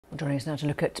Joining us now to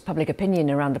look at public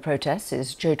opinion around the protests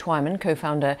is Joe Twyman,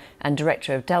 co-founder and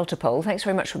director of Deltapoll. Thanks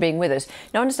very much for being with us.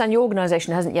 Now, I understand your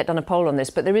organisation hasn't yet done a poll on this,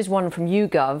 but there is one from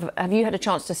YouGov. Have you had a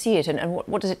chance to see it, and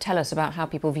what does it tell us about how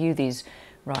people view these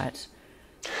riots?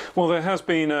 Well, there has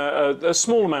been a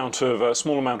small amount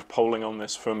of polling on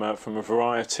this from a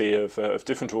variety of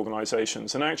different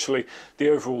organisations, and actually the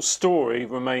overall story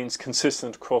remains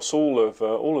consistent across all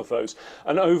of those.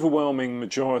 An overwhelming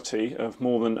majority of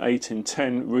more than 8 in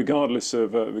 10, regardless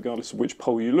of which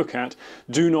poll you look at,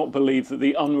 do not believe that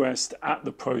the unrest at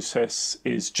the process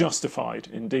is justified.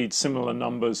 Indeed, similar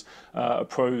numbers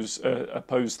oppose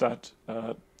that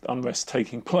unrest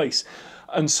taking place.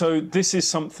 And so this is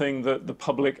something that the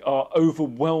public are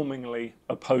overwhelmingly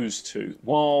opposed to.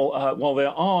 While there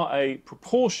are a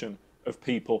proportion of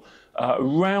people,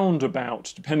 around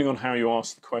about, depending on how you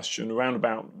ask the question, around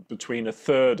about between a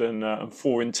third and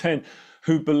 4 in 10,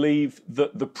 who believe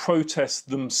that the protests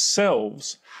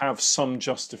themselves have some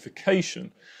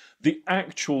justification, the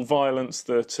actual violence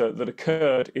that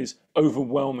occurred is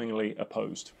overwhelmingly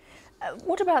opposed.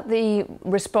 What about the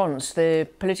response, the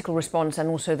political response and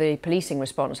also the policing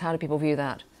response? How do people view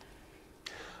that?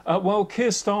 Well, Keir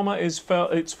Starmer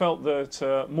it's felt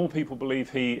that more people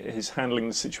believe he is handling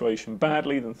the situation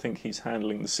badly than think he's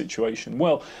handling the situation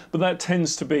well. But that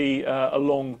tends to be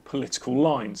along political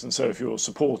lines. And so if you're a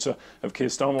supporter of Keir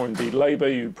Starmer, or indeed Labour,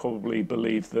 you probably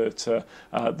believe that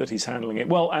that he's handling it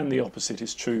well, and the opposite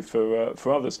is true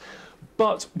for others.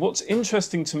 But what's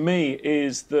interesting to me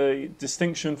is the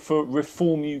distinction for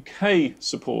Reform UK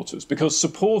supporters, because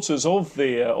supporters of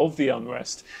the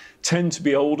unrest tend to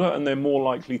be older and they're more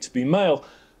likely to be male.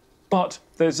 But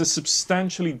there's a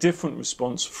substantially different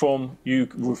response from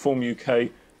Reform UK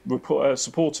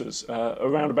supporters.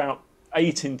 Around about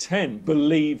 8 in 10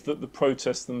 believe that the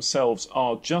protests themselves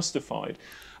are justified.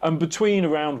 And between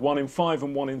around 1 in 5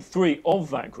 and 1 in 3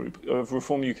 of that group of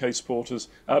Reform UK supporters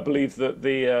believe that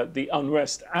the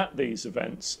unrest at these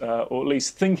events, or at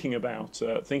least thinking about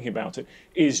it,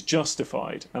 is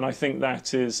justified. And I think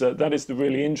that is the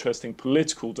really interesting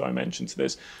political dimension to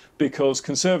this, because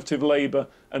Conservative, Labour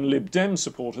and Lib Dem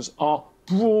supporters are,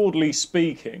 broadly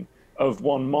speaking, of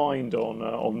one mind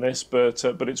on this, but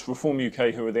it's Reform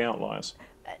UK who are the outliers.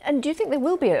 And do you think there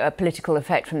will be a political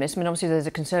effect from this? I mean, obviously there's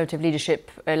a Conservative leadership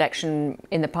election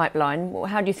in the pipeline.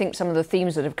 How do you think some of the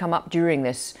themes that have come up during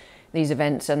these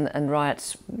events and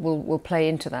riots will play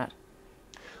into that?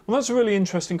 Well, that's a really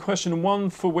interesting question, and one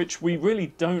for which we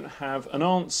really don't have an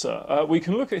answer. We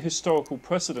can look at historical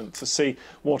precedent to see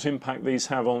what impact these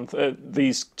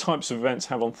types of events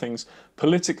have on things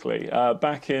politically.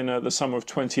 Back in the summer of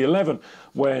 2011,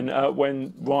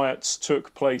 when riots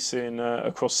took place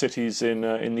across cities in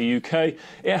the UK,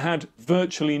 it had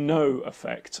virtually no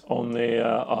effect on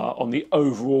the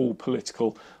overall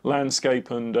political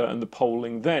landscape and the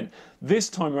polling then. This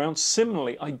time around,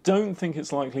 similarly, I don't think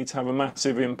it's likely to have a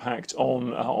massive impact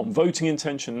on voting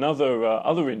intention and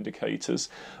other indicators.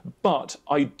 But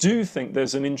I do think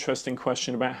there's an interesting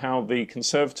question about how the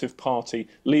Conservative Party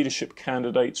leadership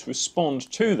candidates respond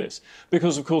to this,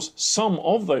 because of course some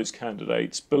of those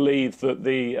candidates believe that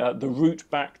the route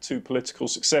back to political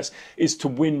success is to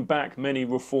win back many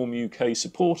Reform UK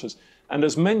supporters, and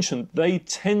as mentioned, they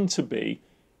tend to be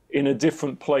in a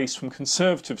different place from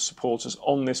Conservative supporters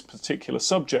on this particular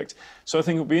subject. So I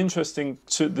think it'll be interesting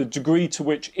to the degree to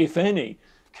which, if any,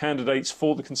 candidates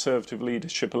for the Conservative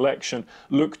leadership election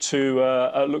look to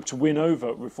win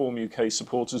over Reform UK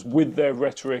supporters with their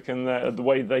rhetoric and the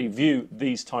way they view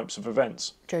these types of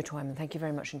events. Joe Twyman, thank you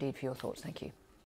very much indeed for your thoughts. Thank you.